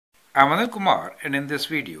I'm Anil Kumar, and in this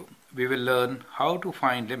video we will learn how to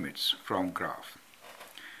find limits from graph.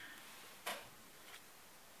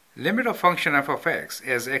 Limit of function f of x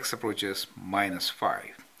as x approaches minus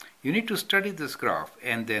 5. You need to study this graph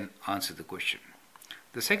and then answer the question.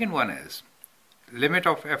 The second one is limit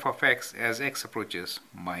of f of x as x approaches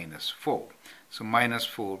minus 4. So minus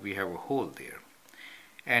 4, we have a hole there.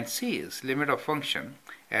 And C is limit of function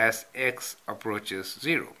as x approaches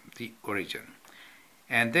 0, the origin.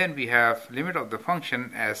 And then we have limit of the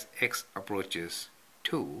function as x approaches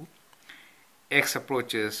 2, x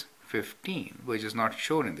approaches 15, which is not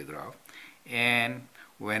shown in the graph, and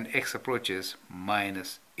when x approaches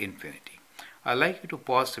minus infinity. I'd like you to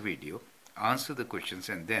pause the video, answer the questions,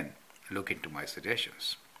 and then look into my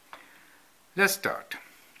suggestions. Let's start.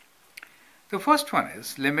 The first one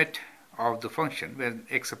is limit of the function when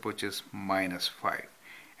x approaches minus 5.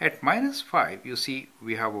 At minus 5, you see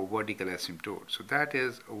we have a vertical asymptote. So that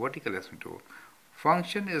is a vertical asymptote.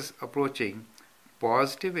 Function is approaching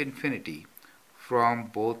positive infinity from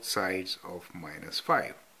both sides of minus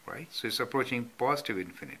 5, right? So it's approaching positive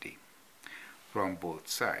infinity from both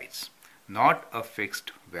sides, not a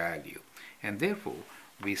fixed value. And therefore,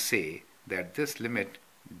 we say that this limit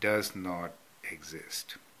does not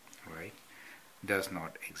exist, right? Does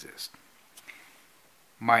not exist.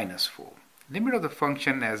 Minus 4. Limit of the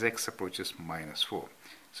function as x approaches minus 4.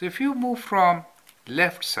 So if you move from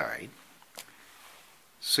left side,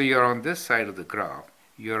 so you're on this side of the graph,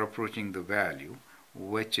 you're approaching the value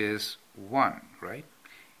which is 1, right?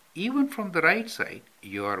 Even from the right side,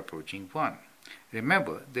 you are approaching 1.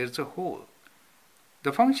 Remember, there's a hole.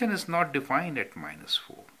 The function is not defined at minus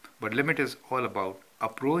 4, but limit is all about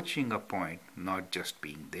approaching a point, not just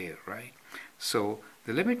being there, right? So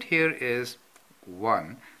the limit here is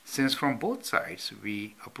 1, since from both sides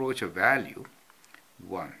we approach a value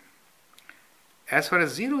 1. As far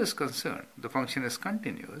as 0 is concerned, the function is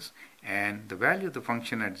continuous and the value of the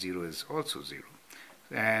function at 0 is also 0.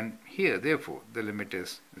 And here, therefore, the limit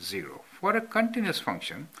is 0. For a continuous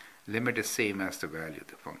function, limit is same as the value of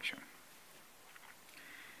the function.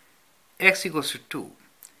 X equals to 2.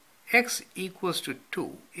 X equals to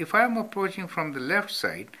 2. If I am approaching from the left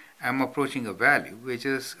side, I am approaching a value which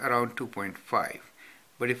is around 2.5.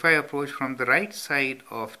 But if I approach from the right side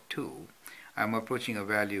of 2, I am approaching a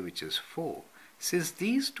value which is 4. Since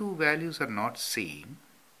these two values are not same,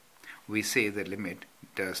 we say the limit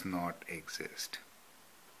does not exist.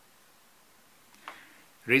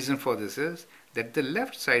 Reason for this is that the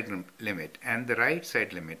left side limit and the right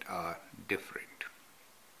side limit are different.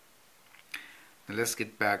 Now let's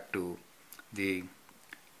get back to the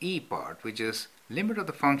E part, which is limit of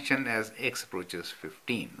the function as x approaches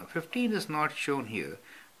 15. Now 15 is not shown here,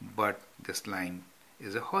 but this line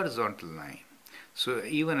is a horizontal line. So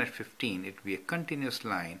even at 15, it will be a continuous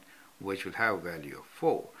line which will have a value of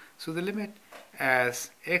 4. So the limit as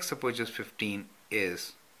x approaches 15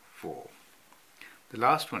 is 4. The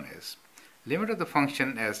last one is limit of the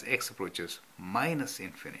function as x approaches minus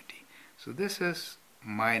infinity. So this is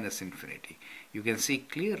minus infinity. You can see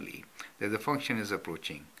clearly that the function is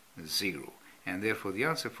approaching 0, and therefore the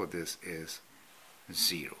answer for this is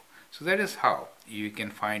 0. So that is how you can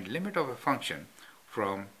find limit of a function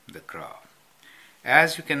from the graph.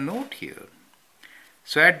 As you can note here,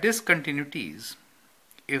 so at discontinuities,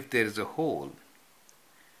 if there is a hole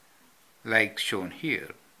like shown here,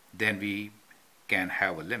 then we can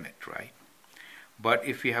have a limit, right? But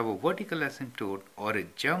if we have a vertical asymptote or a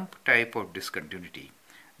jump type of discontinuity,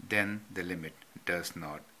 then the limit does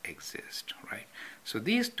not exist, right? So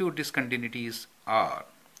these two discontinuities are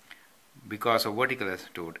because of vertical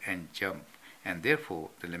asymptote and jump, and therefore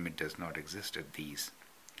the limit does not exist at these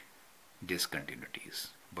discontinuities.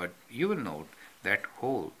 But you will note that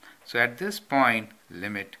hole. So at this point,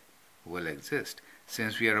 limit will exist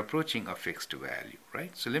since we are approaching a fixed value,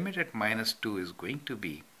 right? So limit at minus 2 is going to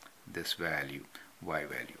be this value, y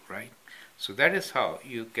value, right? So that is how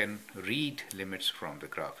you can read limits from the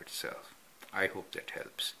graph itself. I hope that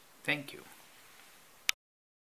helps. Thank you.